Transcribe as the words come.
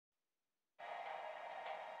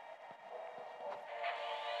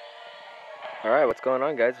Alright, what's going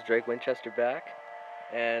on, guys? It's Drake Winchester back.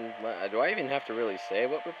 And do I even have to really say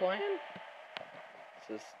what we're playing?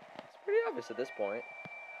 It's pretty obvious at this point.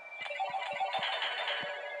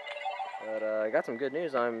 But I got some good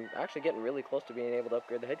news. I'm actually getting really close to being able to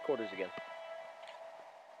upgrade the headquarters again.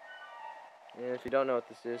 And if you don't know what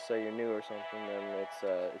this is, so you're new or something, then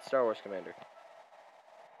it's Star Wars Commander.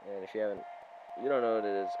 And if you don't know what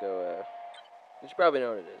it is, you should probably know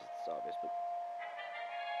what it is. It's obvious, but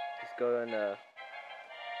just go and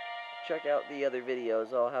check out the other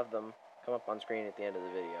videos. I'll have them come up on screen at the end of the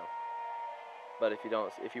video. But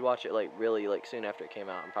if you watch it really soon after it came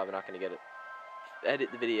out, I'm probably not going to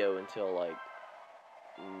edit the video until like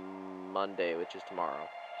Monday, which is tomorrow.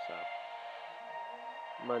 So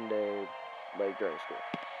Monday, during school.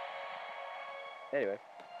 Anyway,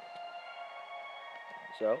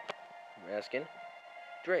 so you're asking,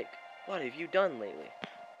 Drake, what have you done lately?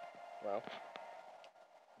 Well,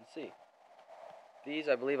 let's see. These,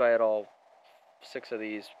 I believe I had all 6 of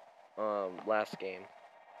these last game.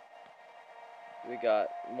 We got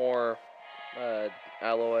more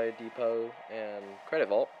alloy depot and credit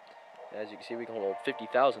vault. As you can see, we can hold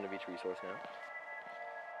 50,000 of each resource now.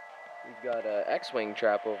 We've got X-wing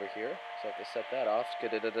trap over here, so I can set that off.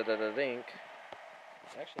 Skidadadadadink.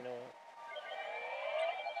 Actually, you know what?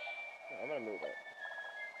 No, I'm gonna move it.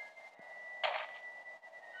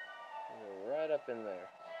 Right up in there.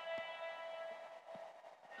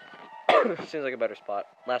 Seems like a better spot.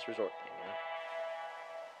 Last resort thing, you know?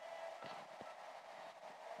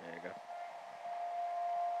 There you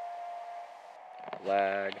go.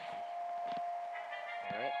 Lag.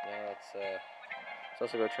 Alright, now let's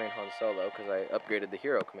also go train Han Solo, because I upgraded the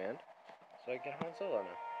hero command. So I can get Han Solo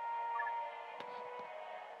now.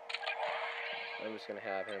 I'm just going to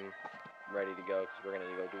have him ready to go, because we're going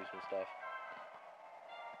to go do some stuff.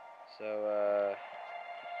 So,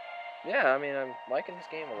 yeah, I mean, I'm liking this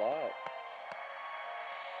game a lot.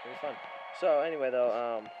 Pretty fun. So, anyway,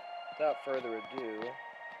 though, without further ado,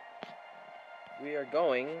 we are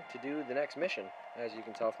going to do the next mission, as you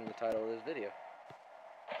can tell from the title of this video.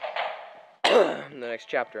 The next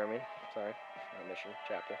chapter, I mean. Sorry, not mission,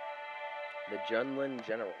 chapter. The Jundland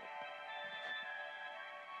General.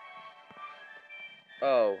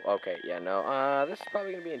 Oh, okay, yeah, no. This is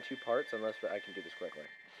probably going to be in 2 parts, unless I can do this quickly.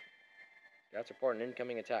 That's report an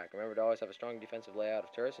incoming attack. Remember to always have a strong defensive layout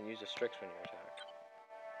of turrets and use the Strix when you attack.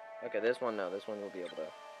 Okay, this one, no. This one will be able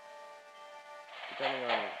to. Depending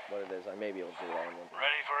on what it is, I may be able to do it all in one.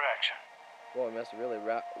 Ready for action. Boy, we must have really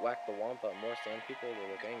whacked the Wampa. More sand people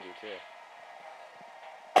will look angry, too.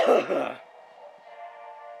 That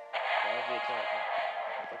was the attack.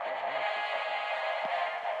 I think I have this attack.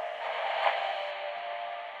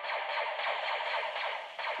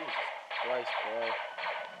 Jesus Christ, boy.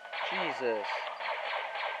 Jesus.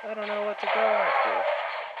 I don't know what to go after.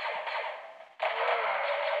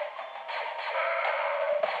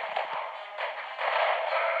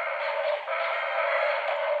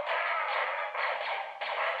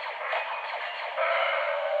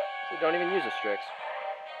 So don't even use a Strix.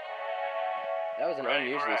 That was an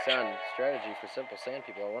unusually sound strategy for simple sand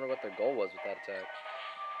people. I wonder what their goal was with that attack.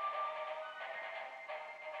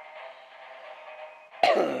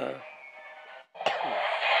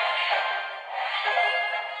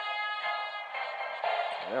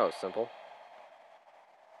 That was simple.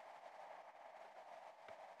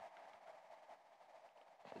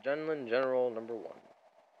 The Jundland General number 1.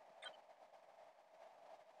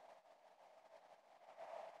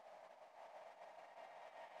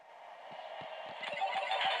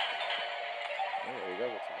 Oh, there you go.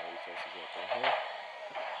 Get some more resources up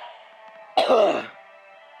in here.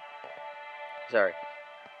 Sorry.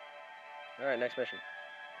 Alright, next mission.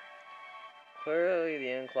 Clearly,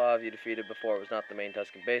 the enclave you defeated before was not the main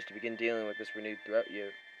Tusken base. To begin dealing with this renewed threat,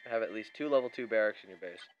 you have at least 2 level 2 barracks in your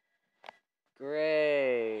base.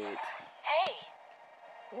 Great. Hey.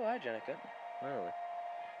 Oh, hi, Jenica. Finally.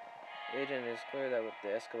 Agent, it is clear that with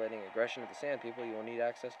the escalating aggression of the Sand People, you will need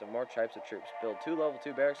access to more types of troops. Build 2 level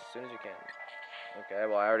 2 barracks as soon as you can. Okay,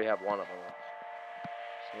 well, I already have one of them.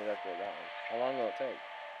 Just need to upgrade that one. How long will it take?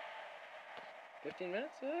 15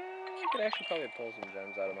 minutes? I could actually probably pull some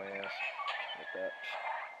gems out of my ass. Like that.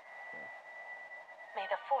 Yeah. May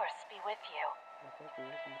the Force be with you. The Force be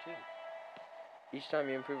with you too. Each time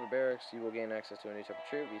you improve a barracks, you will gain access to a new type of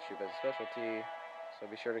troop. Each troop has a specialty, so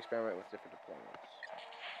be sure to experiment with different deployments.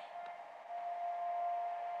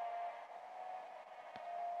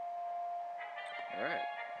 Alright.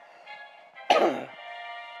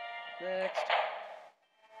 Next.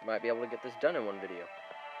 Might be able to get this done in one video.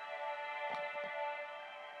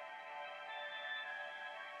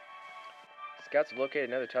 Scouts have located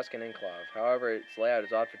another Tuscan enclave. However, its layout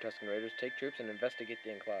is odd for Tuscan raiders. Take troops and investigate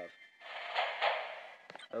the enclave.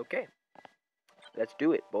 Okay. Let's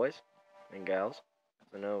do it, boys and gals.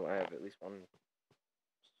 I know I have at least one.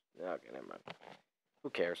 Okay, never mind. Who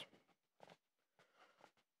cares?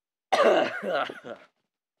 Oh,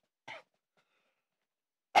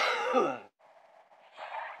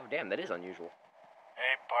 damn, that is unusual.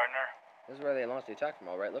 Hey, partner. This is where they launched the attack from,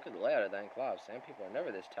 alright. Look at the layout of that enclave. Sand people are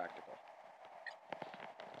never this tactical.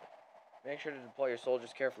 Make sure to deploy your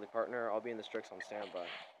soldiers carefully, partner. I'll be in the Strix on standby.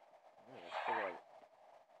 Let's figure out.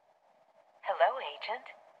 Hello, Agent.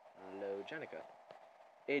 Hello, Jenica.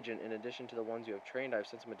 Agent, in addition to the ones you have trained, I've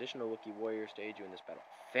sent some additional Wookiee warriors to aid you in this battle.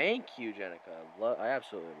 Thank you, Jenica. I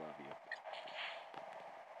absolutely love you.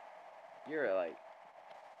 You're like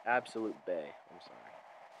absolute bae. I'm sorry.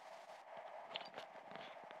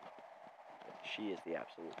 She is the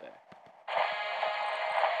absolute bae.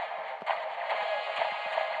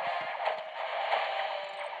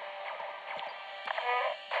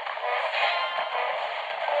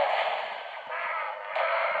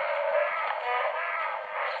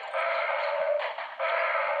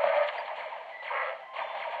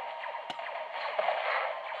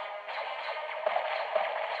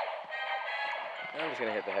 I'm just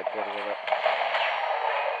gonna hit the headquarters with it.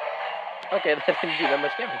 Okay, that didn't do that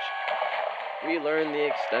much damage. We learn the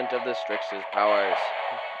extent of the Strix's powers.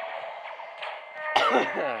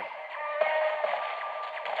 I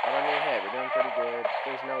mean, hey, we're doing pretty good.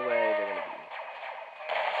 There's no way they're gonna beat me.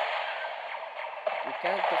 You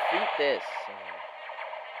can't defeat this.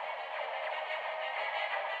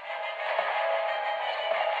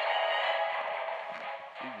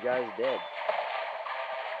 You guys dead.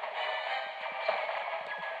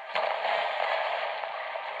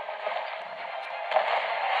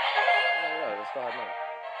 Oh, still had mine.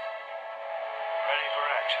 Ready for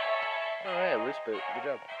action. Oh, hey, loose boot. Good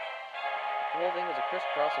job. The whole thing was a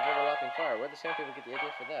crisscross of overlapping fire. Where'd the sand people get the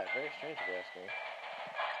idea for that? Very strange if you ask me.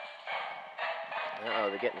 Uh-oh,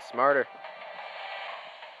 they're getting smarter.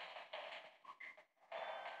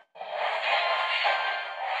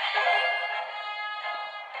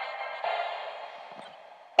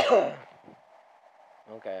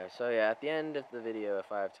 Okay, so yeah, at the end of the video,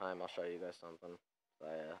 if I have time, I'll show you guys something.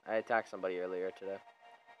 I attacked somebody earlier today.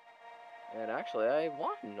 And actually, I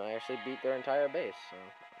won. I actually beat their entire base, so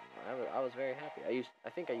I was very happy. I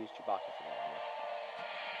think I used Chewbacca for that one.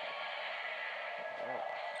 Alright.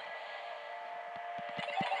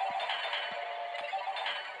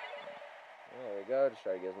 There we go. Just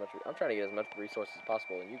try to get as much. I'm trying to get as much resources as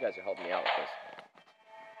possible, and you guys are helping me out with this.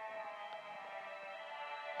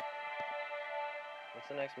 What's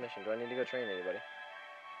the next mission? Do I need to go train anybody?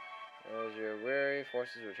 As your weary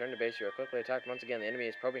forces return to base, you are quickly attacked once again. The enemy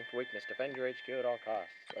is probing for weakness. Defend your HQ at all costs.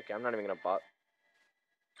 Okay, I'm not even gonna bot.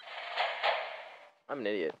 I'm an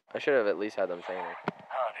idiot. I should have at least had them training.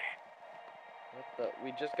 Howdy. What the?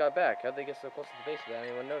 We just got back. How'd they get so close to the base without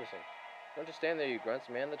anyone noticing? Don't just stand there, you grunts.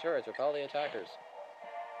 Man the turrets. Repel the attackers.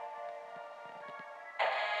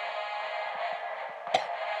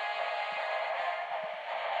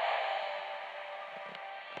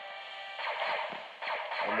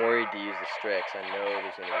 I'm worried to use the Strix. I know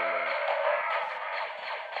there's gonna be more.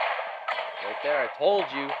 Right there, I told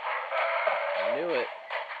you. I knew it.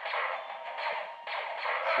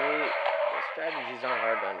 See, the strategies aren't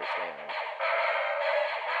hard to understand.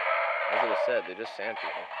 As it was said, they're just sand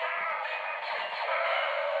people.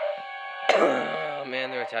 Oh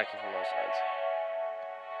man, they're attacking from all sides.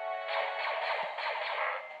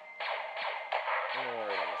 I'm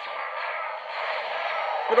worried on this side.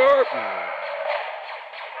 Get up!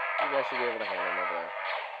 You guys should be able to handle them over there.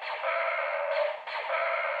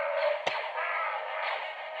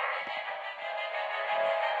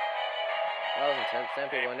 That was intense.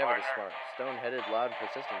 Sand people are never this smart. Stone-headed, loud,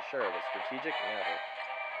 persistent, sure, but strategic, never.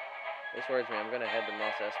 This worries me. I'm gonna head to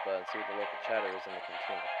Mos Espa and see what the local chatter is in the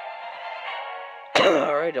cantina.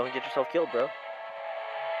 Alright, don't get yourself killed, bro.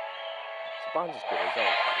 Spawns is cool.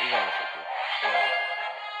 He's honestly cool.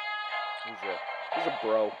 He's a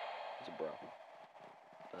bro. He's a bro.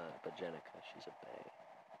 But Jenica, she's a bae.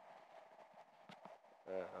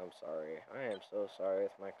 I'm sorry. I am so sorry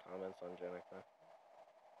with my comments on Jenica.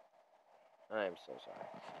 I am so sorry.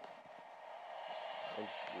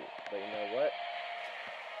 But you know what?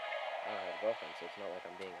 I don't have a girlfriend, so it's not like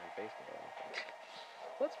I'm being unfaithful or anything.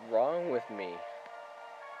 What's wrong with me?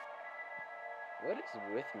 What is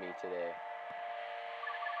with me today?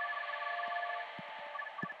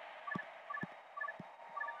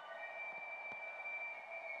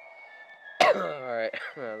 Alright,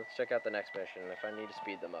 let's check out the next mission. If I need to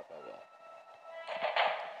speed them up, I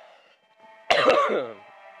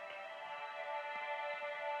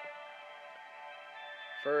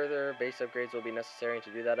Further base upgrades will be necessary, and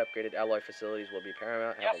to do that, upgraded alloy facilities will be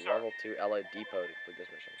paramount. Have Yes, a sir. level 2 alloy depot to complete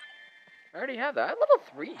this mission. I already have that. I have level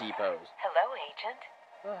 3 depots. Hello, Agent.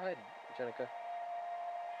 Oh, hi, Jenica.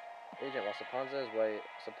 Agent, while Saponza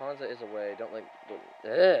is away, don't let...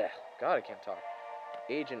 Ugh, God, I can't talk.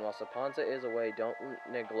 Agent, while Saponza is away, don't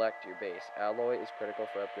neglect your base. Alloy is critical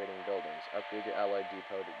for upgrading buildings. Upgrade your alloy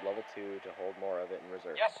depot to level 2 to hold more of it in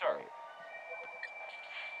reserve. Yes, sir. Great.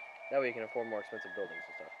 That way you can afford more expensive buildings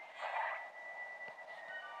and stuff.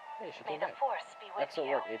 Hey, she May came the back. Force be with Excellent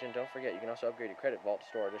you. work, Agent. Don't forget, you can also upgrade your credit vault to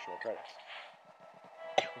store additional credits.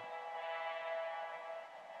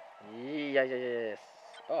 Yes.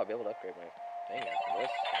 Oh, I'll be able to upgrade my thing after this.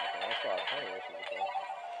 I saw a ton of wishes before.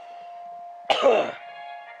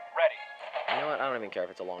 Ready. You know what? I don't even care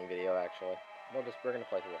if it's a long video, actually. We're gonna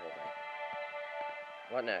play through the whole thing.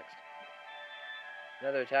 What next?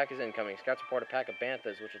 Another attack is incoming. Scouts report a pack of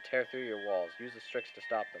banthas which will tear through your walls. Use the Strix to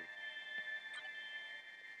stop them.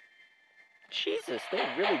 Jesus, they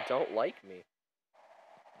really don't like me.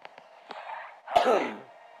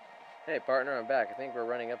 Hey, partner, I'm back. I think we're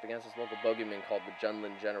running up against this local bogeyman called the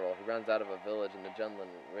Jundland General. He runs out of a village in the Jundland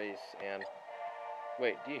race, and...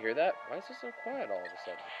 Wait, do you hear that? Why is it so quiet all of a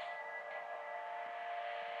sudden?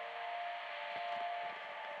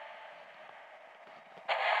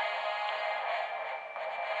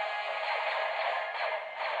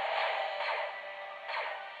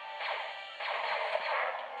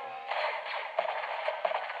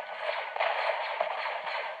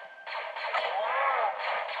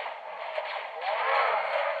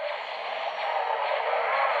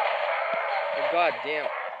 Oh, God damn.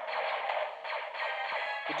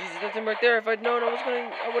 But Jesus, that's him right there. If I'd known I would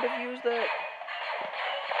have used that.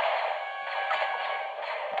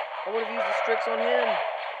 I would have used the Strix on him.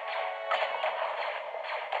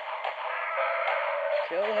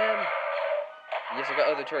 Kill him. Yes, I got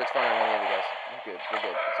other turrets firing on the other guys. We're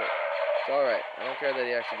good. It's alright. I don't care that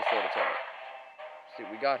he actually destroyed a turret. See,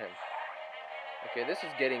 we got him. Okay, this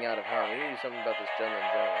is getting out of hand. We need to do something about this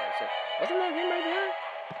Jundland General. Wasn't that him right there?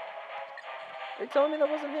 Are you telling me that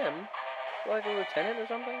wasn't him? Like a lieutenant or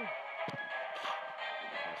something?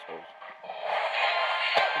 Assholes.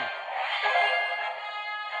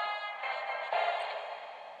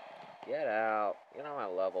 Get out. Get on my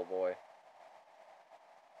level, boy.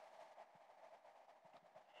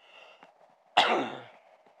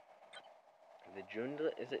 The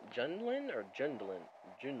Jundland? Is it Jundland or Jundland?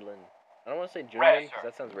 Jundland. I don't want to say Jundland because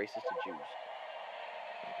that sounds racist to Jews.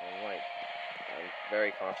 I'm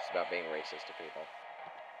very conscious about being racist to people.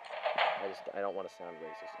 I don't want to sound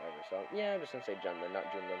racist ever. So yeah, I'm just gonna say Jundland, not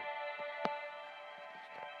Jundland.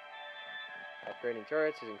 Upgrading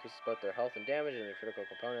turrets increases both their health and damage, and a critical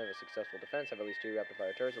component of a successful defense. Have at least 2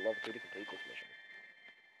 rapid-fire turrets at level 2 to complete this mission.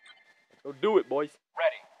 Let's go do it, boys.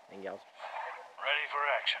 Ready. And gals. Ready for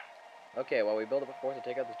action. Okay, while we build up a force to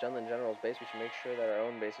take out this Jundland General's base, we should make sure that our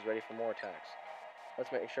own base is ready for more attacks.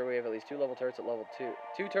 Let's make sure we have at least 2 level turrets at level 2.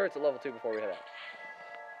 2 turrets at level 2 before we head out.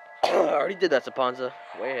 I already did that, Saponza.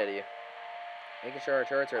 Way ahead of you. Making sure our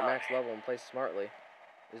turrets are at max level and placed smartly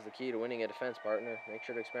is the key to winning a defense, partner. Make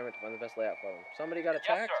sure to experiment to find the best layout for them. Somebody got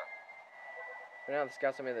attacked? Yes, sir. For now, the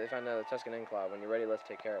scouts told me that they found another Tuscan enclave. When you're ready, let's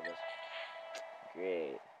take care of this.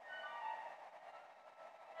 Great.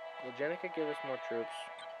 Will Jenica give us more troops?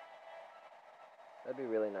 That'd be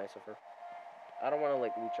really nice of her. I don't want to,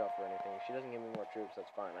 like, leech off or anything. If she doesn't give me more troops, that's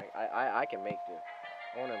fine. I can make do.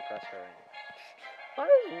 I want to impress her anyway. What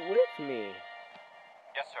is with me?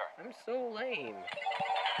 Yes, sir. I'm so lame.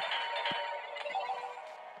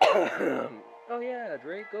 Oh yeah,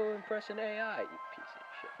 Draco impressing AI, you piece of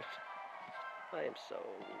shit. I am so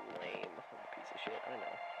lame. I'm a piece of shit, I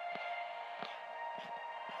know.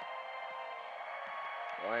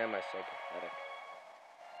 Why am I so pathetic?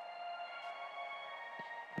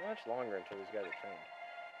 How much longer until these guys are trained?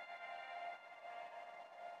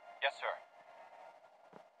 Yes, sir.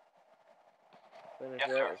 Finish Yes,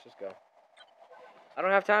 it, sir. let's just go. I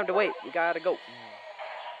don't have time to wait, we gotta go.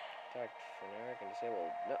 Attack generic and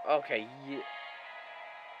disable. No, okay, yeah.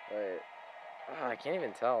 Wait. Oh, I can't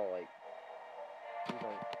even tell, like.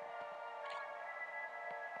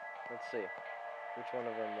 Let's see. Which one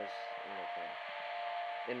of them was in my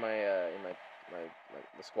thing?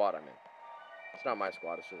 The squad I'm in. It's not my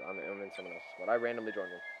squad, it's just, I'm in someone else's squad. I randomly joined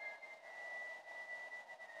one.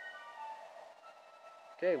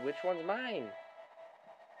 Okay, which one's mine?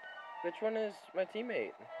 Which one is my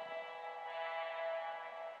teammate?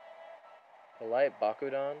 Polite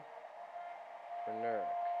Bakudan? Or Nurik?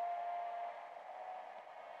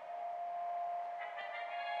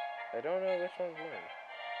 I don't know which one's mine.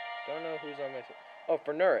 Don't know who's on my team. Oh,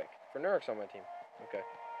 for Nurik. For Nurik's on my team. Okay.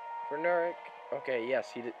 For Nurik. Okay,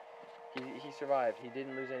 yes, he did. He survived. He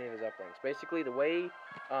didn't lose any of his uplinks. Basically, the way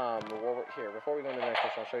the war here. Before we go into the next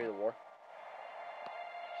mission, I'll show you the war.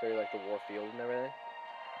 Show you like the war field and everything.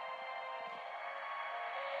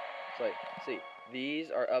 So, like, see,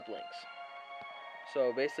 these are uplinks.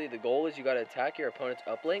 So basically, the goal is you got to attack your opponent's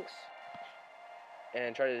uplinks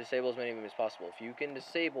and try to disable as many of them as possible. If you can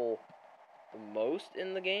disable the most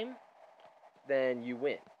in the game, then you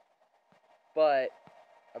win. But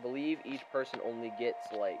I believe each person only gets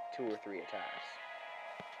like 2 or 3 attacks.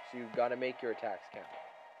 So you've got to make your attacks count.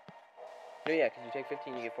 No, yeah, because you take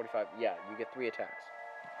 15, you get 45. Yeah, you get 3 attacks.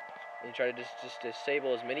 And you try to just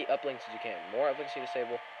disable as many uplinks as you can. The more uplinks you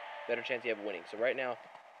disable, better chance you have of winning. So right now,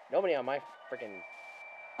 nobody on my freaking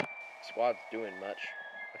squad's doing much.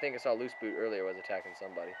 I think I saw Loose Boot earlier was attacking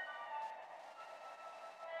somebody.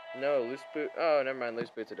 No, Loose Boot. Oh, never mind. Loose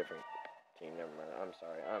Boot's a different team. Never mind. I'm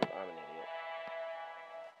sorry. I'm an idiot.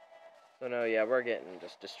 So no, yeah, we're getting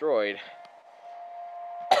just destroyed.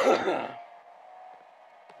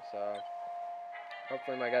 So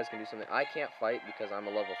hopefully my guys can do something. I can't fight because I'm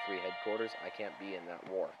a level 3 headquarters. I can't be in that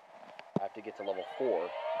war. I have to get to level 4 to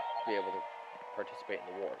be able to participate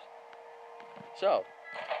in the wars. So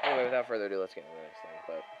anyway, without further ado, let's get into the next thing.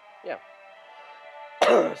 But yeah.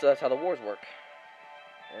 So that's how the wars work.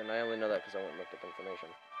 And I only know that because I went and looked up information.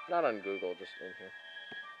 Not on Google, just in here.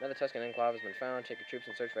 Another Tuscan enclave has been found. Take your troops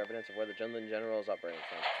and search for evidence of where the Jundland general is operating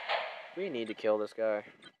from. We need to kill this guy.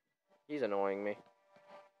 He's annoying me.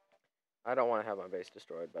 I don't want to have my base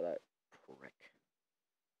destroyed by that prick.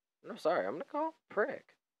 No, sorry, I'm going to call him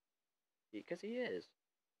prick. Because he is.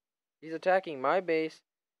 He's attacking my base.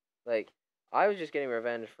 Like, I was just getting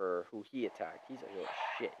revenge for who he attacked. He's a little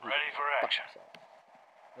shit. He Ready for action.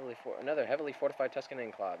 Another heavily fortified Tuscan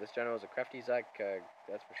enclave. This general is a crafty Zach,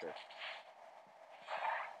 that's for sure.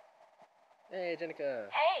 Hey, Jenica.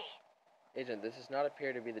 Hey! Agent, this does not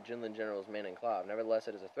appear to be the Jundland General's main enclave. Nevertheless,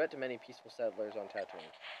 it is a threat to many peaceful settlers on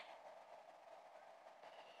Tatooine.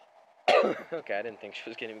 Okay, I didn't think she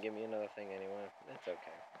was going to give me another thing anyway. That's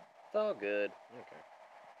okay. It's all good. Okay.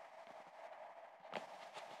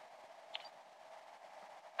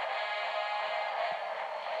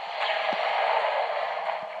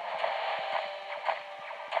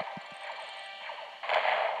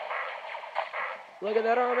 Look at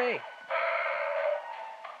that army!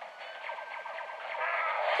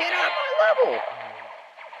 Get up my level!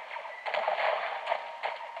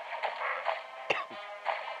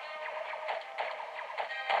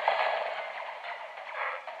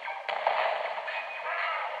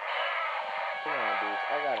 Come on, dudes.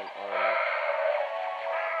 I got an army.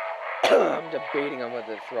 I'm debating on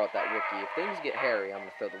whether to throw out that Wookiee. If things get hairy, I'm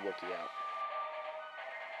going to throw the Wookiee out.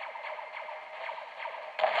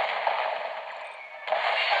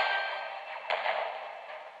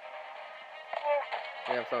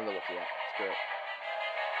 Yeah, I'm throwing the Wookiee out. Screw it.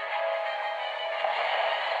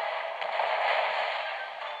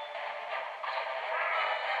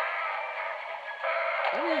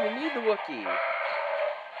 I don't even need the Wookiee.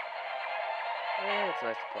 Eh, it's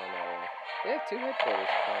nice to play him that way. They have 2 headquarters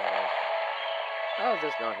to play on. How is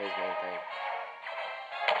this not his main thing?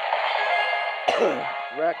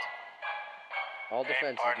 Wrecked. All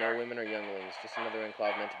defenses, no women or younglings. Just another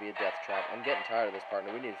enclave meant to be a death trap. I'm getting tired of this,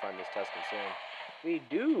 partner. We need to find this Tuscan soon. We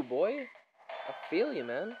do, boy. I feel you,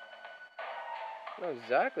 man. I know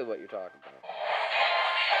exactly what you're talking about.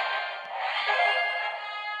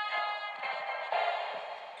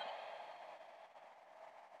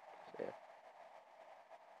 So, yeah.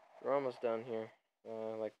 We're almost done here.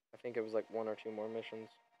 Like, I think it was like 1 or 2 more missions.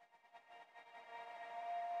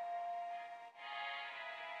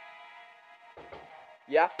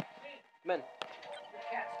 Yeah? Men. Your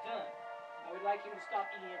cat's done. I would like you to stop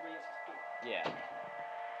eating everybody else's food. Yeah.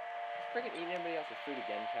 Freaking eating everybody else's food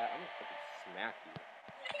again, cat. I'm gonna freaking smack you.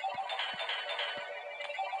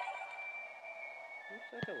 You're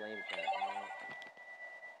such a lame cat, man.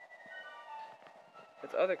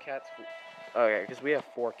 It's other cats' food. Okay, because we have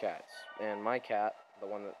 4 cats. And my cat, the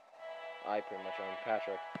one that I pretty much own,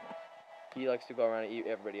 Patrick, he likes to go around and eat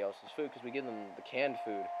everybody else's food because we give them the canned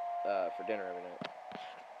food for dinner every night.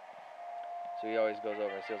 So he always goes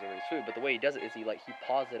over and steals everybody's food. But the way he does it is he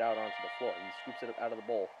paws it out onto the floor. He scoops it out of the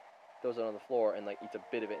bowl, throws it on the floor, and like eats a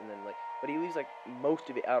bit of it, and then but he leaves like most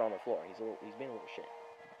of it out on the floor. He's being a little shit.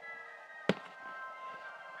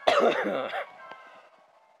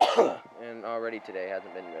 And already today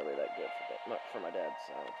hasn't been really that good for my dad,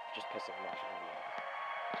 so just pissing him off.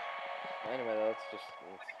 Anyway, let's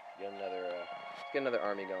get another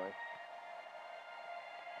army going.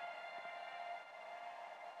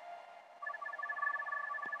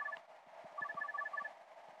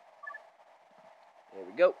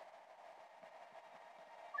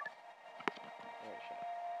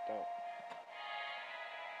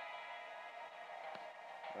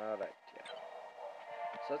 Alright, yeah.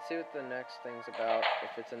 So let's see what the next thing's about.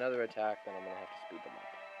 If it's another attack, then I'm gonna have to speed them up.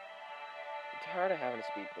 It's hard of having to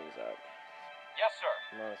speed things up. Yes, sir.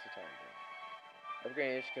 I'm honestly tired of it.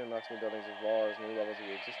 Upgrading HQ unlocks new buildings as well as new levels of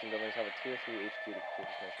your existing buildings. Have a tier 3 HQ to complete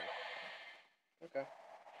this mission. Okay.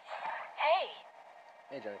 Hey,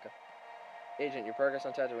 Hey, Jenica. Agent, your progress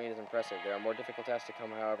on Tatooine is impressive. There are more difficult tasks to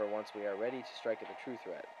come, however, once we are ready to strike at the true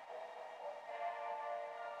threat.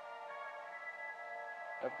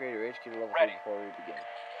 Upgrade your HQ to level 3 before we begin.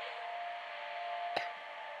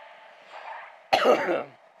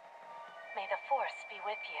 may the Force be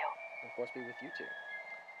with you. The Force be with you too.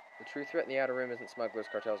 The true threat in the Outer Rim isn't smugglers,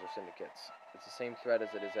 cartels, or syndicates. It's the same threat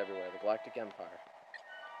as it is everywhere, the Galactic Empire.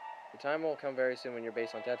 The time will come very soon when your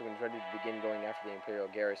base on Tatooine is ready to begin going after the Imperial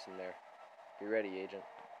garrison there. Be ready, Agent.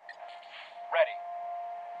 Ready.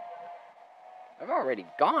 I've already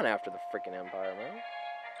gone after the freaking Empire, man.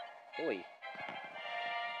 Boy.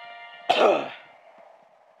 I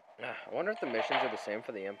wonder if the missions are the same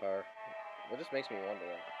for the Empire. It just makes me wonder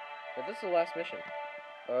that. But this is the last mission.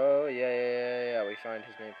 Oh, yeah, we find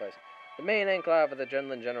his main place. The main enclave of the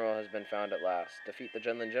Jundland General has been found at last. Defeat the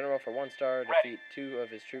Jundland General for 1 star, defeat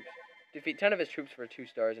 10 of his troops for 2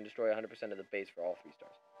 stars, and destroy 100% of the base for all 3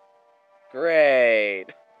 stars. Great!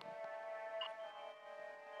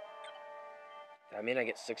 I mean I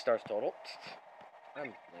get 6 stars total? I'm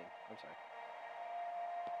lame. I'm sorry.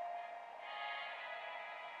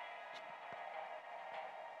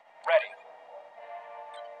 Ready.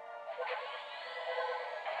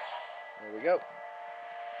 There we go.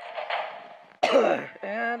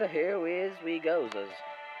 And here we goes.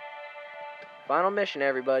 Final mission,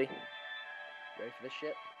 everybody. Ready for this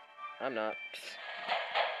shit? I'm not.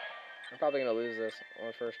 I'm probably gonna lose this on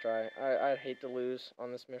the first try. I'd hate to lose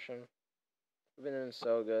on this mission. We've been doing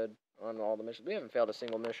so good on all the missions. We haven't failed a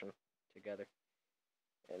single mission together.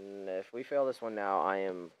 And if we fail this one now,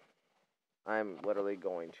 I'm literally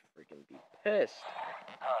going to freaking be pissed.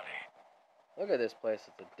 Howdy. Look at this place.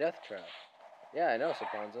 It's a death trap. Yeah, I know,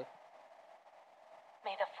 Sapanza.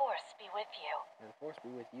 May the Force be with you. May the Force be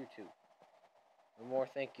with you, too. No more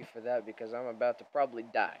thank you for that, because I'm about to probably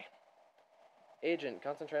die. Agent,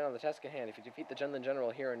 concentrate on the task at hand. If you defeat the Jundland General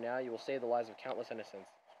here and now, you will save the lives of countless innocents.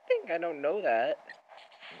 I think I don't know that.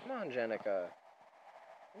 Come on, Jenica.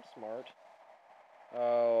 I'm smart.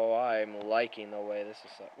 Oh, I'm liking the way this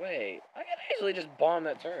is set. Wait, I can easily just bomb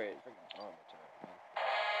that turret. Freaking bomb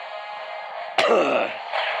the turret.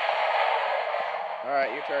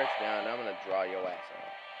 Alright, your turret's down. Now I'm gonna draw your ass out.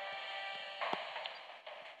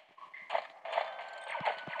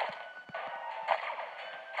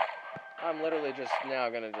 I'm literally just now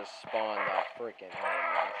gonna just spawn the freaking hell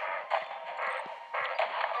out of this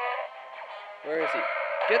shit. Where is he?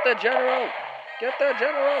 Get the general! Get the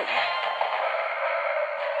general!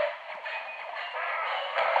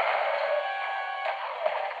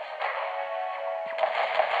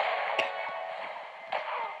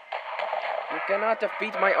 You cannot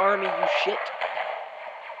defeat my army, you shit!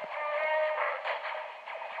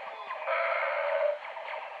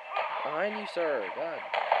 Behind you, sir. God.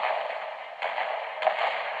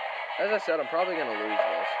 As I said, I'm probably gonna lose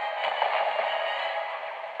this.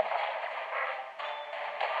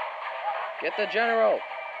 Get the general!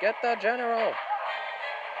 Get the general!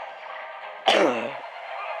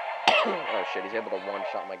 Oh shit, he's able to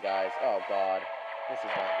one-shot my guys. Oh god. This is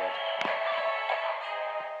not good.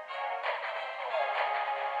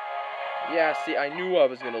 Yeah, see, I knew I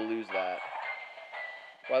was gonna lose that.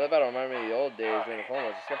 Wow, that battle reminded me of the old days during the Clone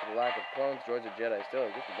Wars. Except for the lack of clones, droids, or Jedi. Still,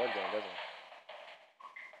 it gets the blood going, doesn't it?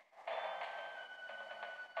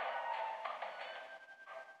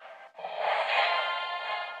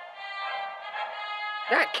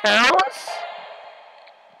 That counts?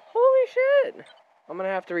 Holy shit! I'm gonna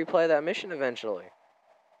have to replay that mission eventually.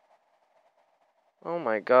 Oh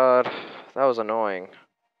my god. That was annoying.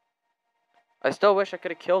 I still wish I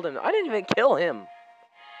could have killed him. I didn't even kill him!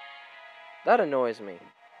 That annoys me.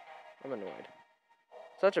 I'm annoyed.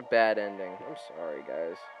 Such a bad ending. I'm sorry,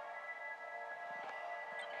 guys.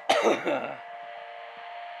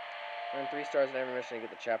 Earn 3 stars in every mission to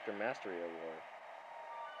get the Chapter Mastery Award.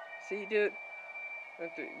 See, dude?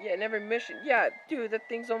 Yeah, in every mission. Yeah, dude, that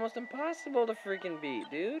thing's almost impossible to freaking beat,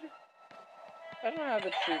 dude. I don't have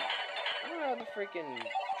the troop. I don't have the freaking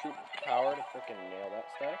troop power to freaking nail that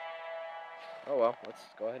stuff. Oh well, let's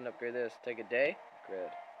go ahead and upgrade this. Take a day.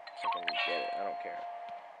 Good. Freaking get it. I don't care.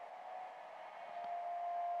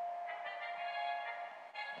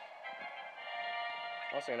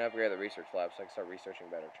 Also gonna upgrade the research lab so I can start researching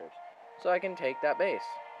better troops. So I can take that base.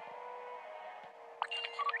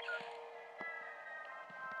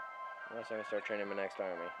 Unless I'm gonna start training my next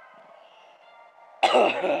army.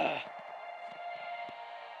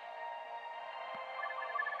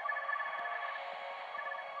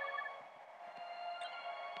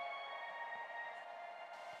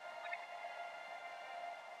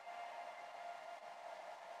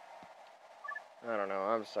 I don't know,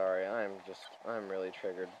 I'm sorry. I'm really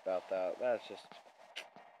triggered about that. That's just...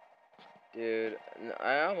 Dude,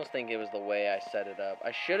 I almost think it was the way I set it up.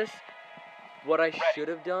 What I should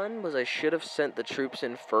have done was I should have sent the troops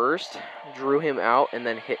in first, drew him out, and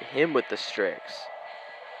then hit him with the Strix.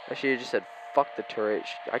 I should have just said, fuck the turret.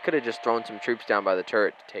 I could have just thrown some troops down by the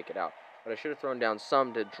turret to take it out. But I should have thrown down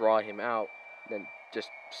some to draw him out, then just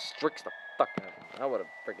Strix the fuck out of him. I would have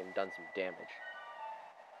freaking done some damage.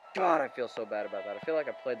 God, I feel so bad about that. I feel like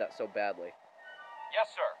I played that so badly. Yes,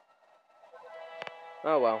 sir.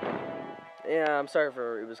 Oh well. Yeah, I'm sorry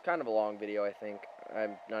it was kind of a long video, I think.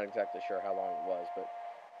 I'm not exactly sure how long it was, but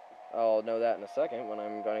I'll know that in a second when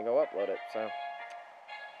I'm going to go upload it, so.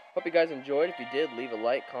 Hope you guys enjoyed. If you did, leave a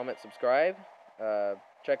like, comment, subscribe.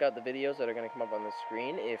 Check out the videos that are going to come up on the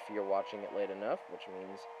screen if you're watching it late enough, which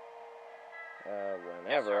means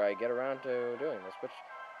whenever I get around to doing this, which...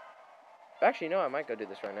 Actually, no, I might go do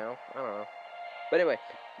this right now. I don't know. But anyway,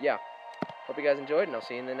 yeah. Hope you guys enjoyed, and I'll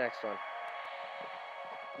see you in the next one.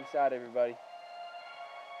 Peace out, everybody.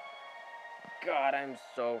 God, I'm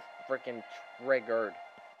so freaking triggered.